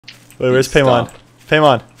Wait, where's Paimon?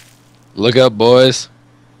 Paimon. Look up, boys.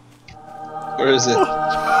 Where is it?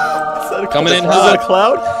 Coming in hot. Is that a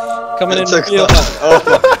cloud? Coming in real hot. Oh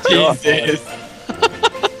my Jesus.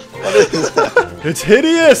 What is that? It's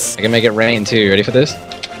hideous! I can make it rain too. You ready for this?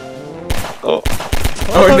 Oh.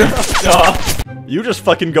 Oh no. Stop. You just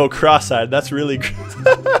fucking go cross-eyed. That's really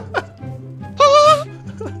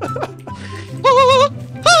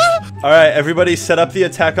Alright, everybody set up the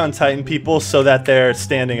Attack on Titan people so that they're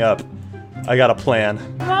standing up. I got a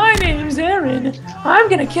plan. My name's Eren. I'm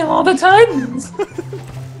gonna kill all the Titans.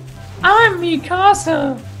 I'm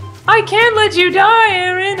Mikasa. I can't let you die,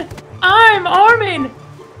 Eren. I'm Armin.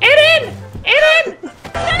 Eren!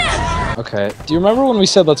 Eren! Okay. Do you remember when we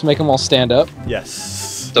said let's make them all stand up?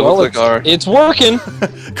 Yes. Double click R. It's working.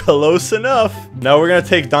 Close enough. Now we're gonna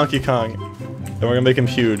take Donkey Kong and we're gonna make him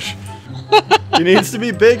huge. He needs to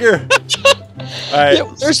be bigger. Alright. Yeah,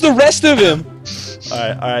 where's the rest of him?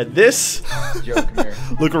 Alright, this. Joe, come here.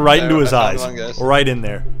 Look right into his eyes. One, guys. Right in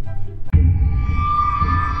there.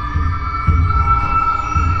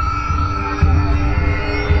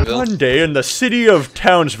 One day in the city of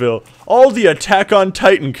Townsville, all the Attack on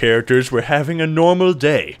Titan characters were having a normal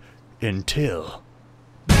day. Until...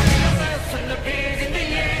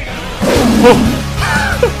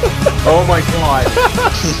 Oh my god.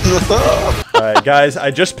 Alright guys,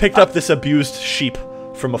 I just picked up this abused sheep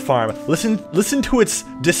from a farm. Listen to its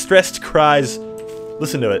distressed cries.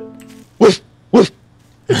 Listen to it. Woof, woof.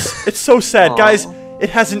 It's so sad, guys. It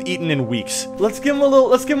hasn't eaten in weeks. Let's give him a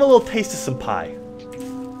little taste of some pie.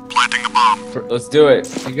 Planting the bomb. Let's do it.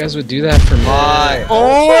 You guys would do that for me. Why?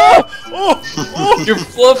 Oh! Your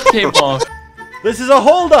fluff came off. This is a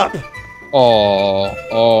holdup.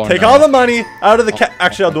 Oh, Take no. all the money out of the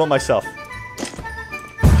Actually, I'll do it myself.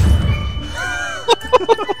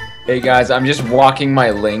 Hey guys, I'm just walking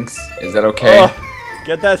my links. Is that okay? Oh,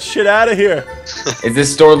 get that shit out of here. Is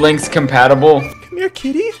this store links compatible? Come here,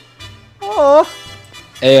 kitty. Oh.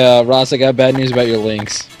 Hey, Ross, I got bad news about your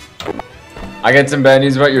links. I got some bad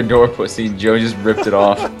news about your door pussy. Joe just ripped it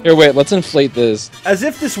off. Here, wait, let's inflate this. As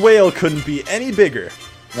if this whale couldn't be any bigger.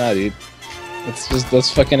 Nah, dude.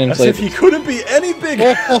 Let's fucking As inflate if he couldn't be any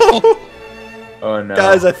bigger. Oh no.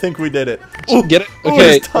 Guys, I think we did it. Ooh, get it? Ooh,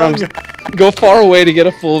 Okay, his tongue. go far away to get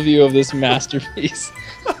a full view of this masterpiece.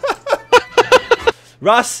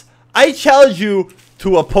 Ross, I challenge you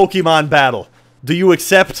to a Pokemon battle. Do you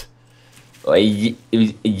accept?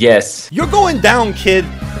 Yes. You're going down, kid.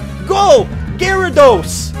 Go,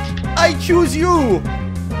 Gyarados. I choose you.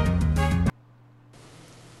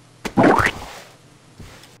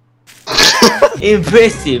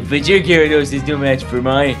 Impressive, but your Gyarados is no match for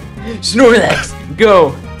mine. Snorlax,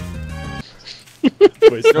 go!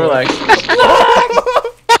 Wait, Snorlax.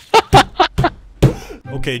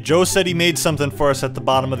 Okay, Joe said he made something for us at the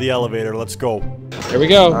bottom of the elevator. Let's go. Here we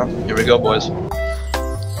go. Here we go, boys.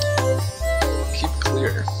 Keep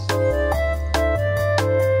clear.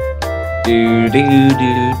 Do do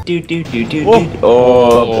do do do do do. Whoa.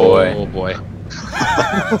 Oh boy. Oh boy.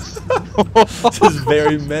 This is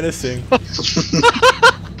very menacing.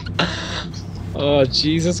 Oh,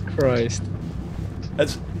 Jesus Christ.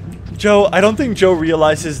 That's Joe. I don't think Joe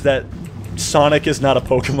realizes that Sonic is not a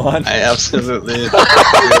Pokemon. I absolutely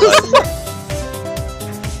realize